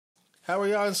How are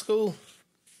y'all in school?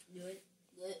 Good.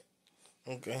 Good.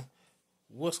 Okay.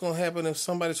 What's gonna happen if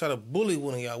somebody try to bully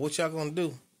one of y'all? What y'all gonna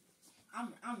do?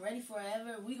 I'm ready for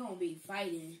whatever. We gonna be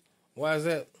fighting. Why is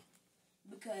that?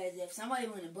 Because if somebody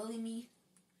wanna bully me,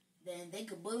 then they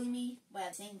could bully me, but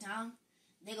at the same time,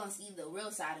 they gonna see the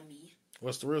real side of me.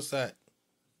 What's the real side?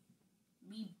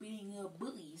 Me beating up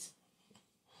bullies.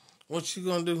 What you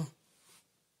gonna do?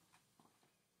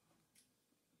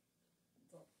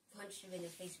 Punch him in the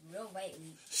face real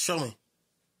lightly. Show me.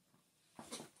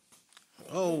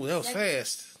 Oh, that was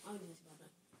fast.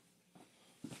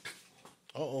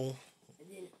 Uh-oh.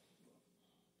 And then,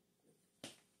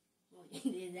 well,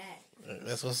 you did that.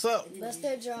 That's what's up. Bust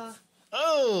their jaw.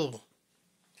 Oh.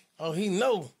 Oh, he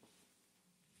know.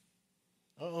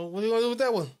 Uh-oh. What are you gonna do with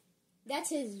that one?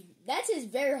 That's his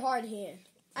very hard hand.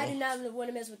 I do not want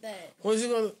to mess with that. What's he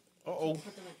gonna do? Uh-oh.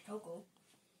 Put them in choco.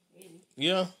 Really?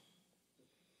 Yeah?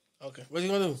 Okay. What you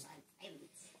gonna do?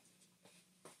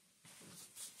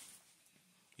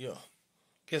 Yeah.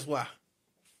 Guess why?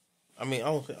 I mean,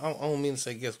 I don't mean to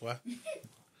say guess why.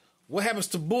 What happens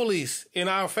to bullies in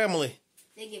our family?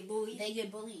 They get bullied. They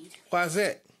get bullied. Why is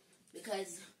that?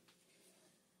 Because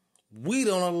we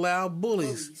don't allow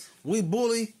bullies. We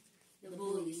bully. The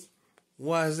bullies.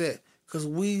 Why is that? Because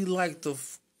we like to...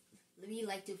 We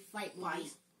like to fight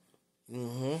bullies.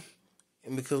 Mm-hmm.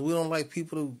 And because we don't like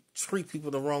people to treat people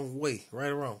the wrong way. Right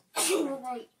or wrong?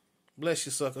 Right. Bless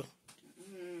you, sucker.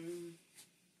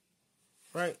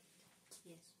 Right?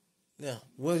 Yes. Now,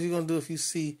 what are you going to do if you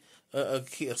see a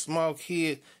small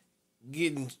kid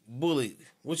getting bullied?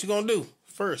 What you going to do?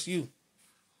 First, you.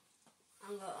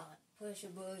 I'm going to push a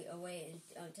bully away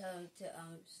and tell them to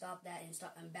stop that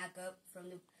and back up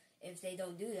from the... If they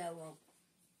don't do that, well,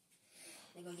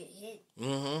 they're going to get hit.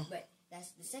 Mm-hmm. But that's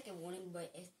the second warning.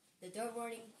 But if the third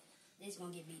warning, they're just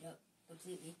going to get beat up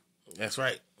completely. That's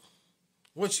right.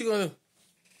 What you going to do?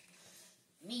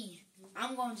 Me.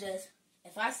 I'm going to just...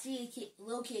 If I see a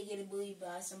little kid getting bullied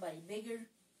by somebody bigger,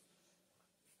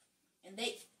 and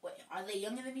are they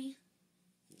younger than me?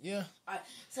 Yeah.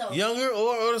 So younger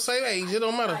or the same age, it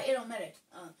don't matter. It don't matter.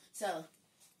 So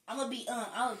I'm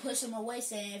gonna push them away,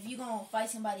 saying if you gonna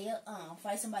fight somebody else,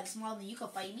 fight somebody smaller, then you can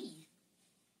fight me.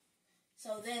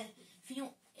 So then,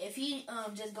 if he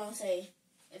just gonna say,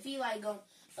 if he like gonna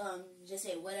just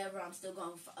say whatever, I'm still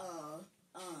gonna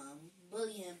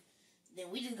bully him. Then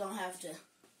we just gonna have to.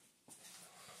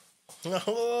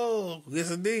 Oh,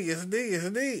 yes indeed, yes indeed, yes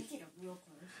indeed. Get up real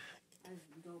close.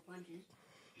 Go punches.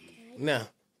 Now,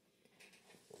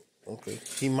 okay,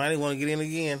 he might want to get in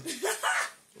again.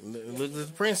 Look at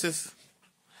the princess.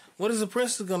 What is the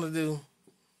princess gonna do?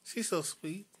 She's so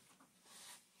sweet.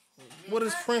 What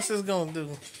is princess gonna do?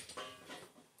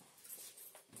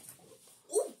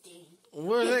 Ooh, dang.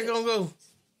 Where's that gonna go?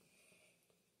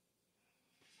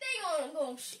 They gonna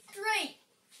go straight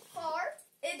hard.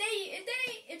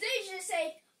 If they just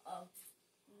say, oh,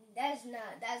 that's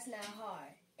not hard.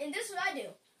 And this is what I do.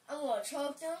 I'm gonna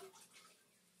choke them.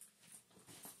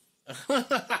 And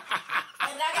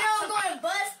I'm gonna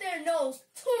bust their nose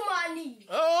to my knee.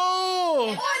 Oh!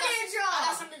 Or their jaw. I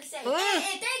got something to say. And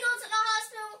if they go to the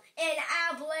hospital, and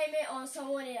I'll blame it on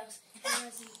someone else.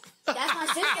 That's my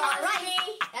sister,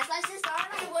 right? That's my sister,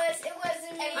 alright. It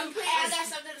wasn't me. I got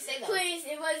something to say though. Please,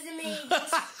 it wasn't me.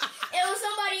 It was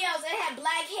somebody else that had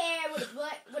black hair with a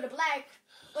black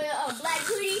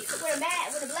hoodie,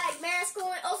 with a black mask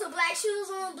on, also black shoes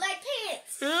on, black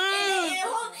pants. And I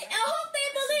hope they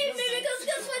believe me because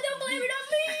guess what? Don't blame it on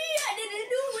me. I didn't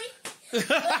do it.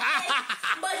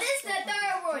 But this is the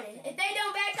third warning. If they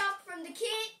don't back off from the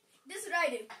kid, this is what I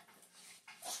do.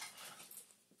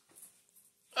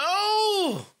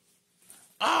 Oh!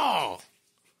 Oh!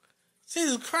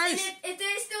 Jesus Christ! And if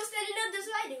they're still standing up, this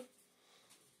is what I do.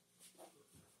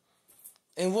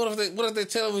 And what if they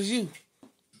tell it was you?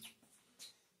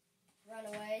 Run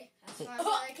away as far as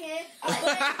I can. But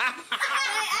after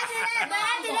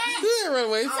that, You didn't run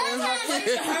away. sometimes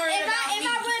if I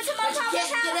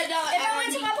run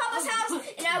to my papa's house,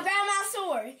 and I grab my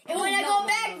sword, and when I go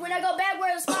back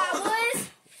where the spot was,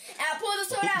 and I pull the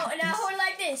sword out and I hold it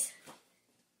like this.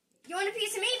 You want a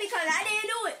piece of me because I didn't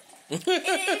do it.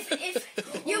 If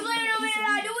you blame it on me that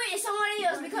I do it, it's somebody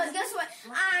else because guess what?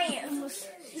 I am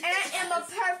a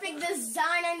perfect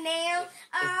designer now,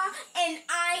 and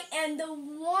I am the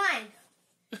one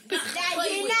that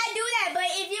did not do that. But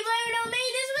if you blame it on me,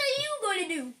 this is what you gonna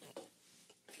do.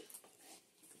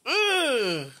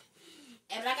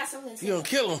 But I got something to say. You gonna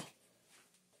kill him?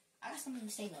 I got something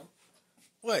to say though.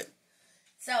 What?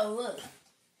 So look,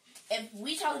 if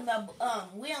we talking about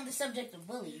we on the subject of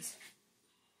bullies.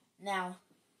 Now,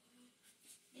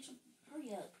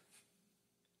 hurry up.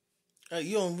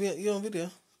 You on video?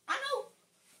 I know.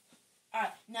 All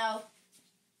right, now.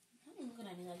 Why are you looking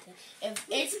at me like that?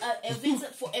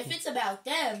 If it's about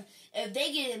them, if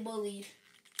they getting bullied,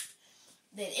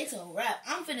 then it's a wrap.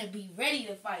 I'm finna be ready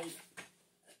to fight.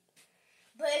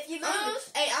 But if you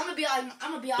lose, I'm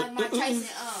gonna be like Mike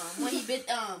Tyson. When he bit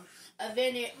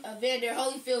Evander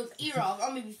Holyfield's ear off, I'm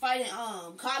gonna be fighting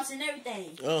cops and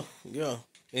everything. Oh yeah,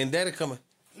 and Daddy coming.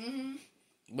 Mhm.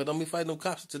 But don't be fighting no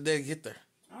cops until Daddy get there.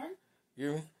 All right. You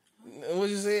hear me? What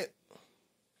you said?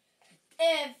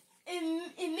 if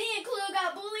me and Khalil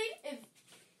got bullied,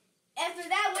 after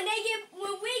that when we get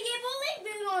bullied,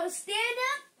 we're gonna stand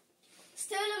up,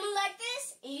 them like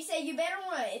this, and you say you better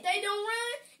run. If they don't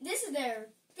run, this is their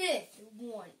 5th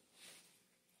one.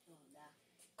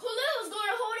 Khalil's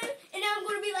gonna hold him, and I'm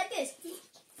gonna be like this.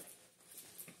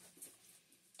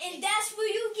 And that's what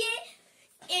you get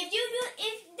if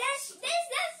that's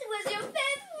was your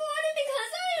 5th one,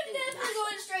 because I am definitely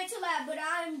going straight to lab, but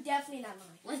I'm definitely not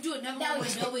lying. Let's do another one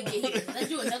when Dobie get here. Let's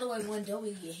do another one when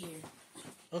Dobie get here.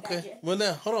 Okay. Gotcha. Well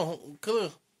now, hold on,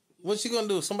 Khalil. What you gonna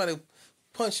do? Somebody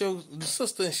punch your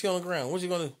sister and she on the ground. What you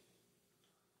gonna do?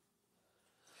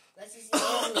 Let's just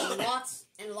say lots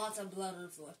and lots of blood on the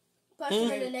floor. Punch her in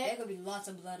the There neck. could be lots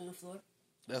of blood on the floor.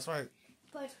 That's right.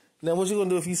 Punch. Now what you gonna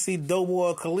do if you see Doughboy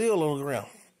or Khalil on the ground?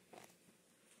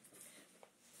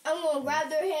 I'm gonna grab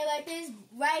their hand like this,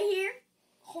 right here,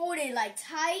 hold it like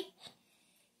tight,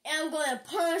 and I'm gonna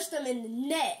punch them in the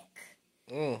neck.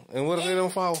 And what if they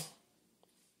don't fall?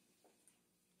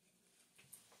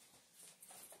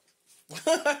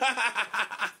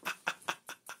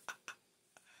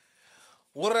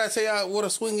 What did I tell y'all? What a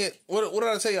swing at? What did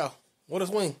I tell y'all? What a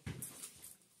swing?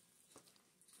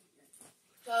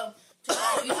 So, This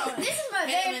is my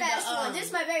very fast one. This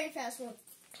is my very fast one.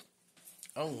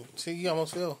 Oh, see, you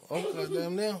almost fell. Oh,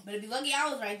 goddamn now. But if you lucky, I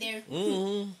was right there.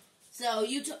 Mm-hmm. So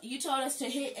you told us to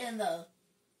hit in the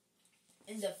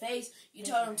face. You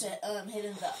told him to hit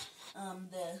in the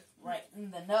right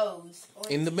in the nose.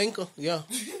 In the binkle, yeah.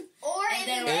 Or And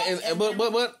in then the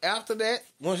neck. But after that,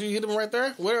 once you hit them right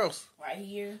there, where else? right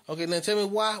here Okay, now tell me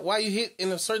why you hit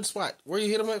in a certain spot. Where you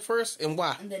hit them at first and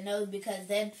why? in the nose, because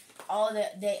then all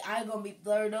they eye gonna be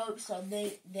blurred up, so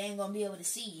they ain't gonna be able to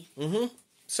see. Mm-hmm.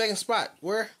 Second spot,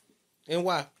 where and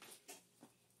why?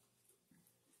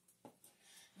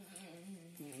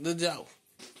 The jaw.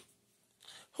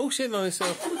 Who shitting on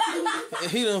himself?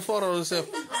 He done fought on himself.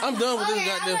 I'm done with this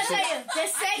Okay, I'm goddamn gonna shit. tell you, the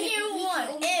second one,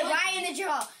 right in the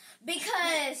jaw,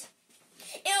 because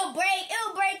it'll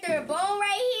break their bone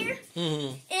right here, Mm-hmm.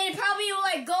 and it probably will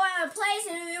like go out of place,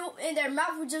 and their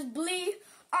mouth will just bleed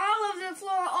all over the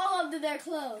floor, all over their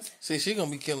clothes. See, she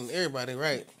gonna be killing everybody,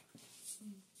 right?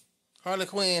 Harley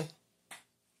Quinn.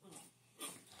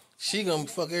 She gonna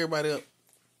fuck everybody up.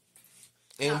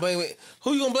 And blame it.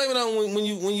 Who you gonna blame it on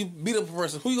when you beat up a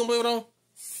person? Who you gonna blame it on?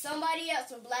 Somebody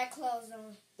else with black clothes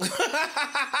on.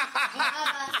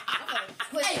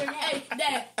 Hey,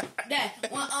 Dad.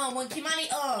 When Kimani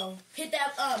hit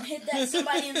that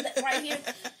somebody in the, right here,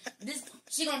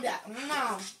 she gonna be like,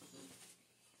 no.